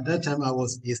 At that time, I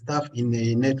was a staff in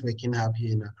a networking hub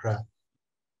here in Accra.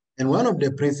 And one of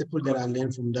the principles that I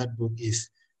learned from that book is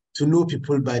to know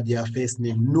people by their first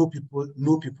name, know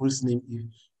people's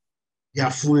name,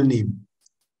 their full name.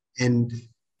 And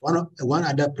one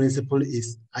other principle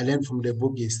is I learned from the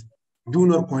book is do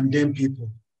not condemn people.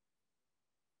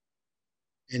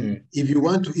 And if you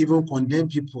want to even condemn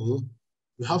people,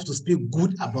 you have to speak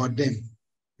good about them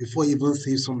before you even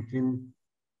say something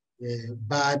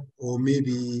bad or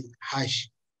maybe harsh.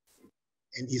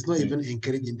 And it's not even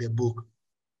encouraged in the book.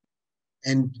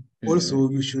 And also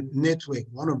you should network.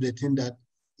 One of the things that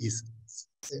is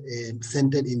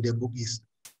centered in the book is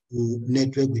to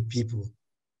network with people.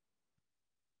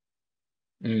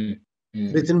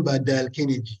 Written by Dale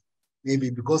Carnegie.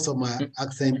 Maybe because of my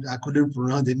accent, I couldn't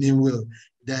pronounce the name well.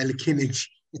 Dale Carnegie.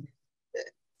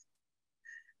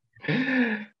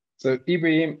 So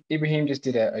Ibrahim just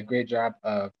did a great job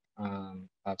of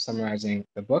summarizing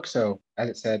the book. So as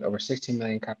it said, over 16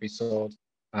 million copies sold.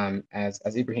 As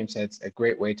Ibrahim said, it's a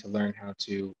great way to learn how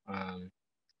to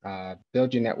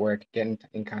build your network, get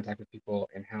in contact with people,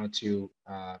 and how to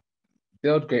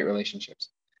build great relationships.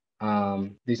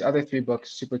 These other three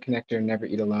books, Super Connector, Never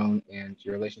Eat Alone, and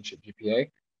Your Relationship GPA,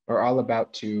 are all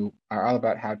about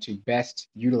how to best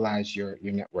utilize your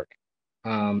network.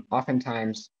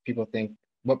 Oftentimes, people think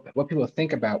what people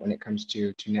think about when it comes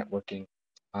to networking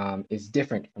is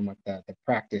different from what the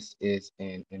practice is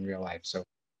in real life. So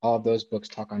all of those books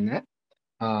talk on that.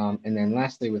 And then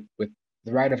lastly, with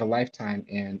The Ride of a Lifetime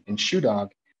and Shoe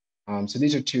Dog, so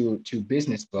these are two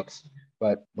business books,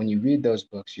 but when you read those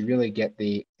books, you really get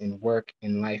in work,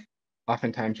 in life,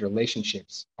 oftentimes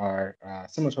relationships are,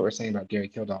 similar to what we're saying about Gary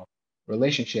Kildall,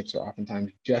 relationships are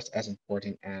oftentimes just as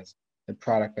important as the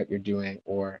product that you're doing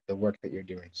or the work that you're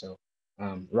doing. So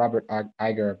Robert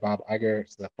Iger, Bob Iger,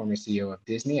 is the former CEO of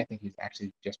Disney. I think he's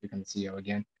actually just become the CEO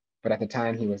again, but at the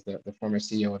time he was the former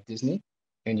CEO of Disney.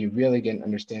 And you really get an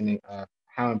understanding of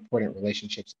how important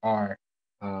relationships are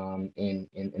in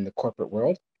the corporate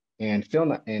world. And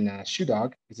Phil in Shoe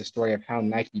Dog is a story of how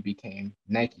Nike became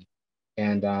Nike.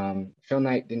 And Phil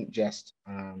Knight didn't just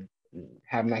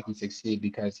have Nike succeed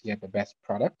because he had the best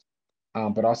product,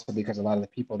 but also because a lot of the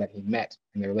people that he met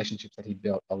and the relationships that he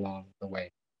built along the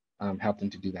way helped him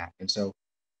to do that. And so,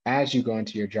 as you go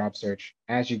into your job search,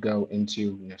 as you go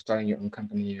into starting your own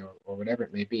company or whatever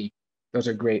it may be, those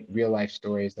are great real life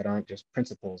stories that aren't just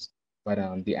principles, but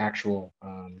the actual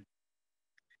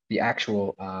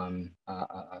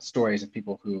stories of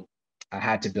people who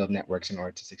had to build networks in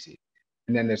order to succeed.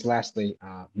 And then there's lastly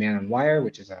Man on Wire,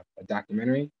 which is a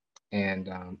documentary, and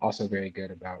also very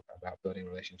good about building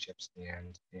relationships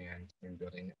and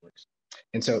building networks.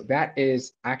 And so that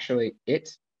is actually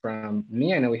it from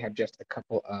me. I know we have just a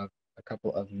couple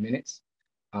of minutes,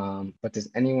 but does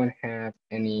anyone have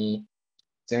any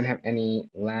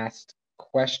last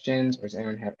questions, or does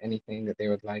anyone have anything that they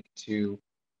would like to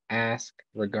ask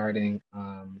regarding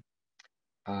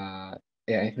yeah,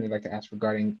 anything you'd like to ask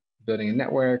regarding building a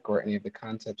network or any of the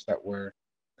concepts that were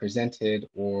presented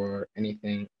or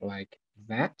anything like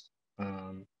that?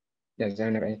 Yeah, does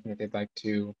anyone have anything that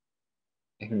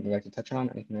anything they'd like to touch on,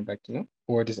 anything they'd like to know?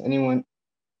 Or does anyone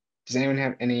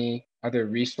have any other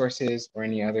resources or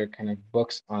any other kind of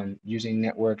books on using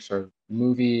networks or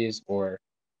movies or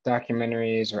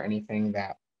documentaries or anything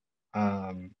that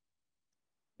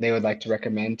they would like to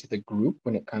recommend to the group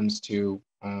when it comes to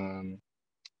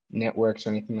networks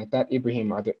or anything like that?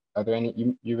 Ibrahim, are there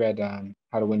any you read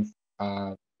How to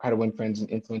Win Friends and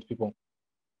Influence People?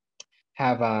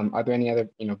 Have Are there any other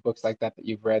books like that that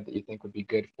you've read that you think would be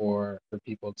good for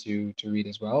people to read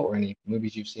as well, or any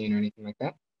movies you've seen or anything like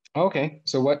that? Okay,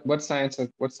 so what's science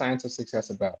of success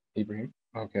about, Ibrahim?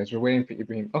 Okay, as we're waiting for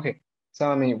Ibrahim. Okay,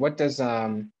 tell me, what does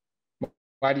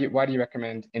why do you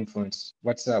recommend influence?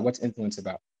 What's influence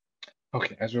about?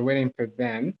 Okay, as we're waiting for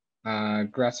them,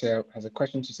 Gracia has a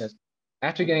question. She says,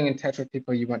 after getting in touch with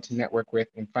people you want to network with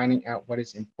and finding out what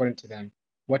is important to them,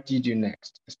 what do you do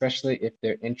next, especially if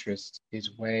their interest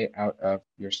is way out of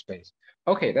your space?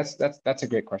 Okay, that's a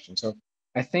great question. So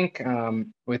I think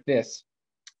with this,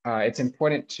 it's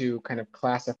important to kind of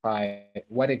classify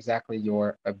what exactly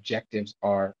your objectives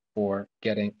are for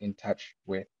getting in touch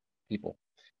with people.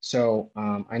 So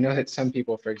I know that some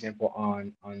people, for example,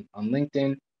 on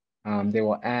LinkedIn, they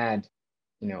will add,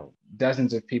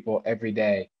 dozens of people every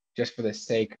day just for the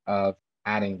sake of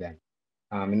adding them.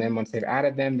 And then once they've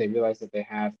added them, they realize that they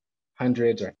have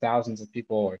hundreds or thousands of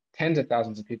people or tens of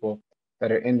thousands of people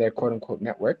that are in their quote unquote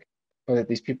network, but that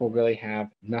these people really have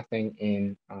nothing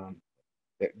in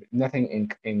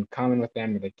common with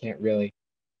them, that they can't really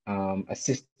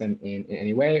assist them in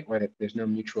any way, or that there's no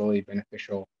mutually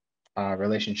beneficial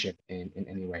relationship in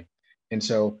any way. And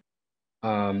so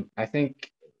I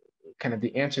think kind of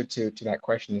the answer to that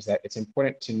question is that it's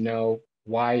important to know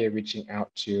why you're reaching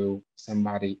out to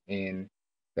somebody in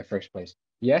the first place.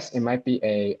 Yes, it might be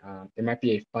a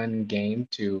fun game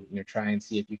to try and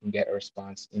see if you can get a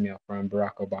response email from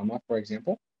Barack Obama, for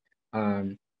example.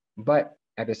 But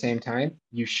at the same time,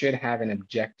 you should have an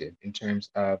objective in terms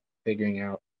of figuring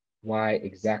out why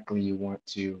exactly you want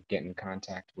to get in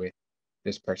contact with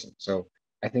this person. So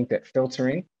I think that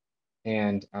filtering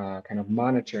and kind of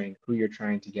monitoring who you're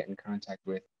trying to get in contact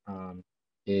with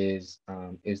is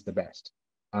the best.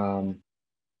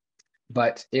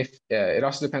 But if it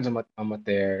also depends on what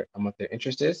their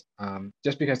interest is.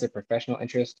 Just because their professional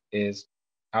interest is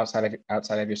outside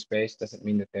of your space doesn't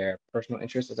mean that their personal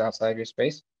interest is outside of your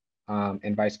space,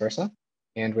 and vice versa.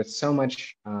 And with so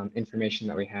much information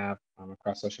that we have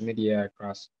across social media,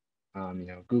 across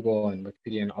Google and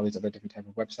Wikipedia and all these other different type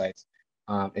of websites,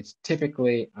 it's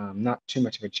typically not too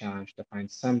much of a challenge to find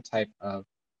some type of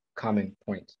common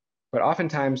point. But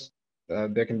oftentimes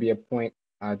there can be a point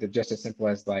that just as simple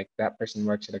as like that person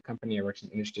works at a company or works in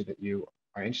an industry that you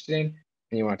are interested in,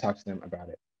 and you want to talk to them about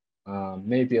it.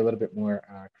 Maybe a little bit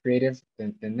more creative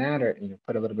than that, or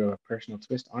put a little bit of a personal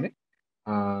twist on it.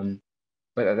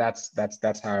 But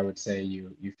that's how I would say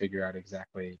you figure out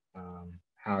exactly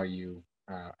how you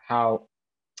how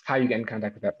you get in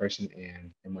contact with that person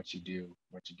and what you do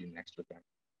next with them.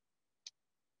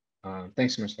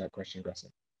 Thanks so much for that question,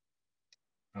 Gressa.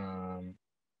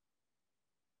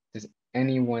 Does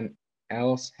anyone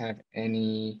else have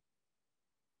any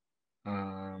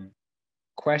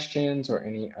questions or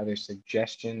any other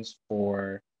suggestions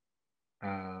for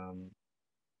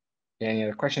any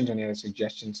other questions or any other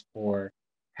suggestions for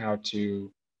how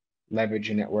to leverage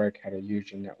your network, how to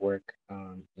use your network,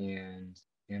 and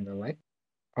the like?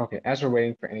 Okay, as we're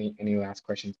waiting for any last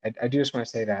questions, I do just want to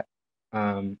say that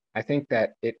I think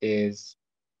that it is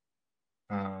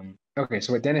okay.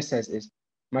 So what Dennis says is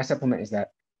my supplement is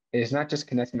that it is not just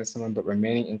connecting with someone, but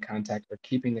remaining in contact or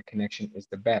keeping the connection is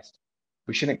the best.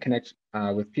 We shouldn't connect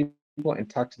with people and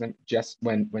talk to them just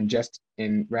when just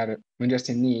in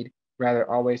need. Rather,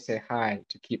 always say hi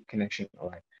to keep connection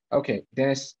alive. Okay,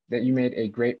 Dennis, that you made a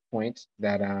great point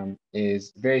that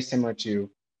is very similar to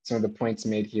some of the points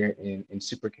made here in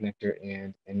Super Connector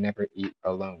and Never Eat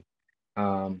Alone.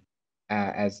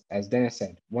 As Dennis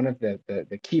said, one of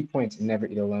the key points in Never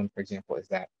Eat Alone, for example, is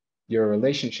that your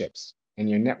relationships and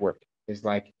your network is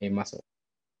like a muscle.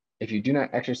 If you do not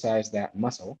exercise that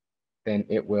muscle, then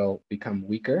it will become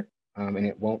weaker and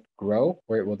it won't grow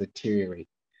or it will deteriorate.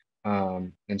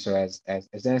 And so as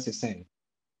Dennis is saying,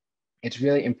 it's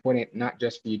really important not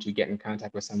just for you to get in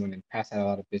contact with someone and pass out a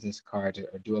lot of business cards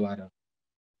or do a lot of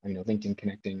LinkedIn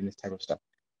connecting and this type of stuff.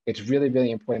 It's really,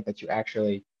 really important that you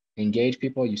actually engage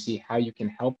people. You see how you can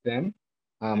help them,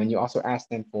 and you also ask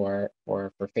them for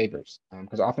favors.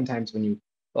 Because oftentimes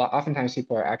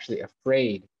people are actually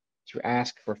afraid to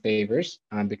ask for favors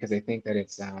because they think that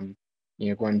it's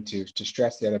going to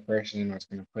stress the other person or it's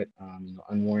going to put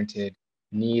unwarranted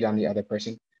need on the other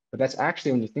person. But that's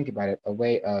actually, when you think about it, a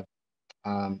way of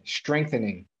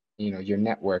strengthening your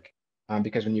network,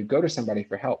 because when you go to somebody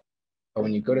for help or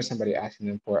when you go to somebody asking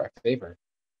them for a favor,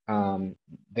 they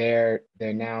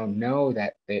now know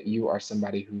that you are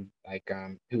somebody who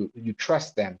who you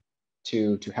trust them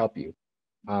to help you.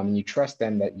 You trust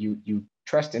them, that you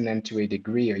trust in them to a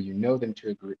degree, or you know them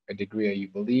to a degree, or you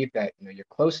believe that you're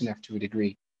close enough to a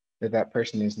degree that that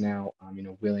person is now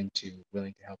willing to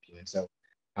help you. And so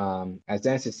as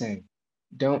Dennis is saying,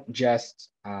 don't just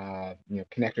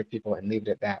connect with people and leave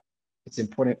it at that. It's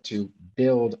important to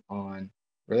build on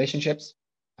relationships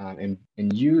and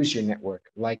use your network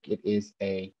like it is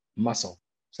a muscle,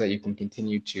 so that you can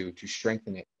continue to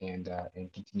strengthen it and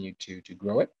continue to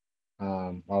grow it,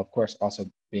 while of course also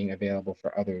being available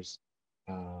for others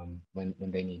when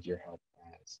they need your help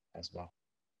as well.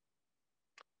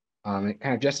 And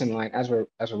kind of just in line, as we're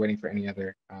waiting for any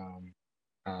other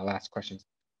last questions,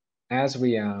 as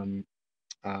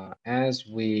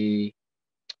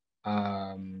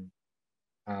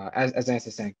Dennis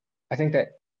is saying, I think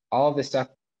that all of this stuff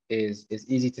is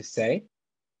easy to say,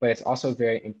 but it's also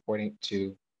very important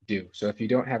to do. So if you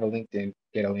don't have a LinkedIn,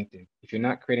 get a LinkedIn. If you're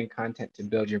not creating content to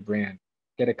build your brand,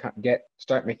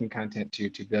 start making content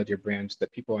to build your brand, so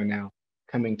that people are now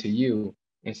coming to you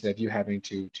instead of you having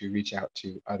to reach out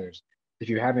to others. If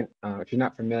you're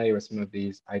not familiar with some of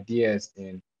these ideas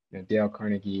in Dale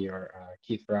Carnegie or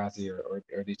Keith Ferrazzi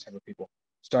or these type of people,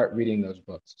 start reading those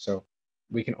books. So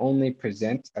we can only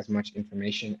present as much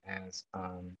information as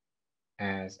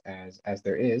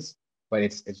there is, but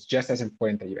it's just as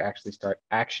important that you actually start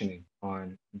actioning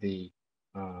on the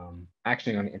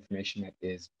information that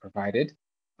is provided,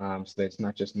 so that it's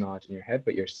not just knowledge in your head,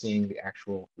 but you're seeing the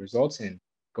actual results and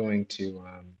going to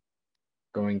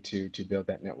build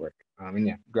that network. And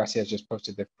yeah, Gracia has just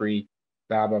posted the free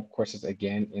Baobab courses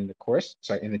again in the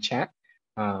chat.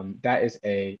 That is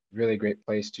a really great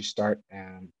place to start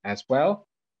as well.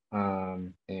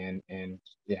 And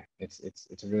yeah, it's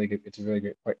a really great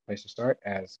place to start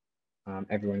as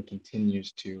everyone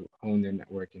continues to hone their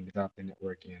network and develop their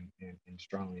network and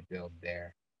strongly build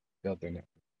their network.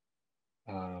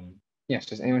 Yes,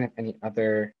 does anyone have any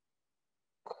other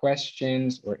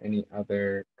questions or any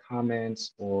other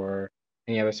comments or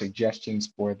any other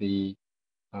suggestions for the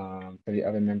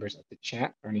other members of the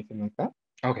chat or anything like that?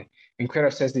 Okay,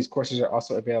 Incredible says these courses are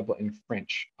also available in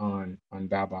French on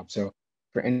Baobab. So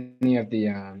for any of the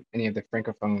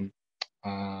Francophone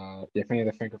for any of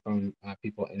the Francophone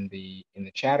people in the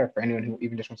chat, or for anyone who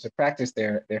even just wants to practice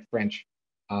their French,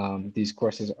 these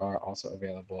courses are also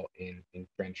available in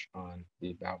French on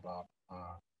the Baobab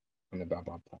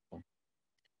platform.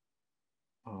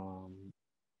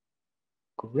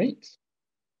 Great.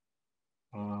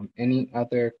 Any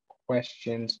other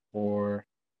questions or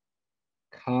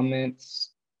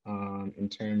comments in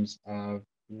terms of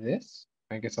this?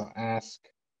 I guess I'll ask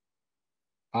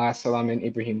Salam and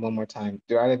Ibrahim one more time.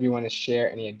 Do either of you want to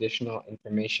share any additional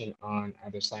information on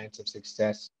either Science of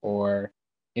Success or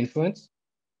Influence?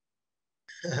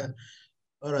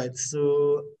 All right,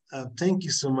 so thank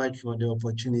you so much for the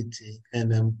opportunity,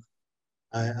 and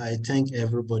I thank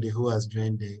everybody who has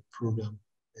joined the program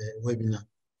webinar.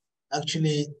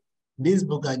 Actually, this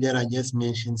book that I just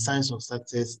mentioned, Science of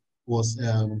Success, was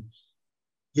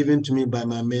given to me by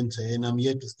my mentor, and I'm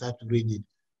yet to start reading.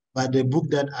 But the book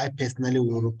that I personally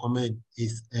will recommend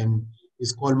is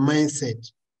called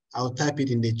Mindset. I'll type it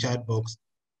in the chat box.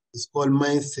 It's called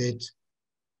Mindset,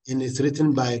 and it's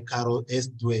written by Carol S.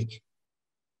 Dweck.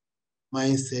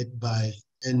 Mindset by,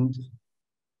 and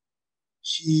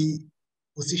she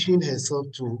positioned herself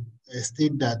to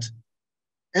state that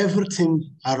everything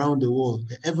around the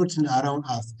world, everything around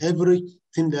us,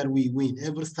 everything that we win,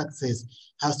 every success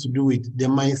has to do with the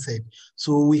mindset.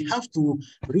 So we have to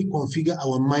reconfigure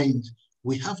our mind.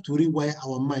 We have to rewire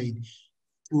our mind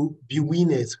to be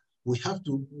winners. We have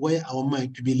to wire our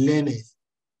mind to be learners.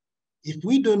 If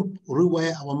we don't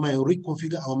rewire our mind,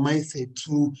 reconfigure our mindset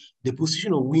to the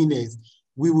position of winners,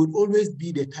 we would always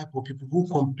be the type of people who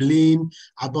complain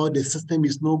about the system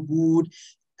is no good,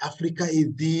 Africa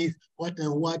is this, what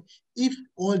and what. If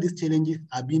all these challenges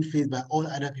are being faced by all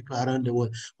other people around the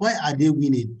world, why are they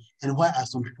winning and why are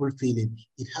some people failing?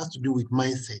 It has to do with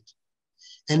mindset.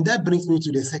 And that brings me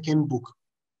to the second book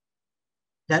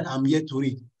that I'm here to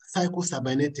read,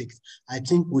 Psycho-Cybernetics. I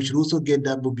think we should also get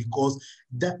that book because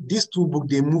these two books,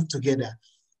 they move together.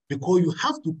 Because you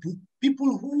have to put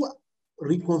people who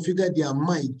reconfigure their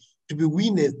mind to be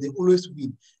winners, they always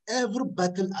win. Every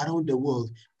battle around the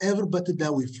world, every battle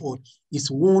that we fought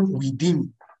is won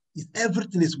within.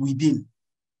 Everything is within.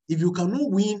 If you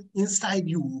cannot win inside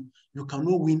you, you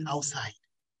cannot win outside.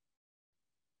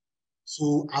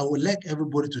 So I would like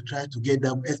everybody to try to get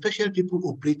that, especially people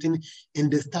operating in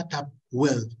the startup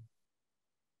world.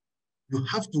 You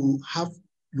have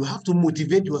to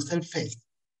motivate yourself first.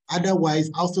 Otherwise,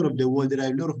 outside of the world, there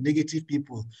are a lot of negative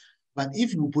people. But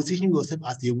if you position yourself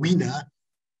as a winner,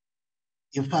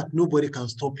 in fact, nobody can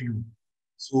stop you.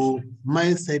 So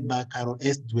Mindset by Carol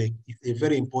S. Dweck is a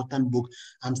very important book.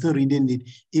 I'm still reading it.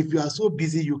 If you are so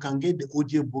busy, you can get the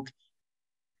audio book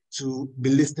to be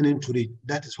listening to it.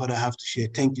 That is what I have to share.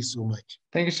 Thank you so much.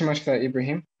 Thank you so much for that,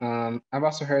 Ibrahim. I've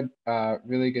also heard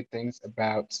really good things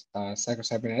about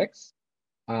Psycho-Cybernetics.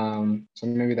 So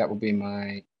maybe that will be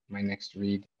my next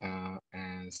read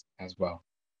as well.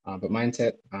 But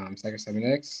Mindset,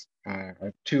 Psycho-Cybernetics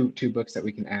are two books that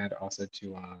we can add also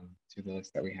to the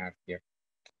list that we have here.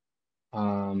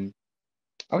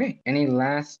 Okay, any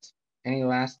last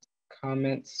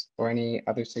comments or any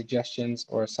other suggestions,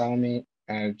 or Salome,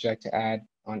 would you like to add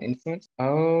on influence?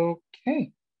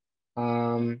 Okay.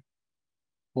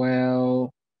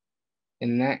 Well,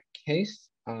 in that case,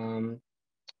 I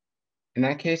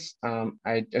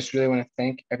just really want to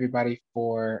thank everybody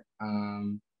for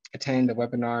attending the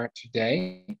webinar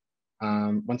today.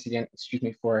 Once again, excuse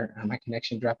me for my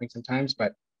connection dropping sometimes,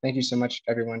 but thank you so much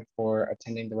everyone for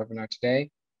attending the webinar today.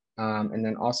 And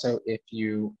then also if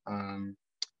you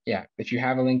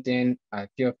have a LinkedIn,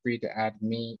 feel free to add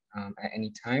me at any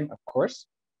time, of course.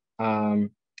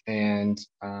 Also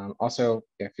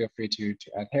feel free to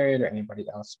add Harriet or anybody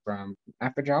else from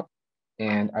Afrijob.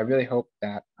 And I really hope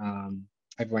that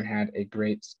everyone had a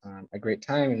great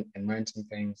time and learned some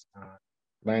things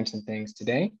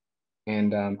today.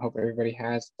 And hope everybody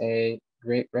has a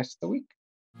great rest of the week.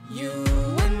 You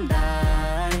and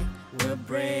I, we're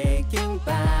breaking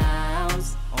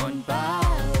bounds on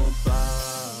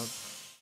Baobab.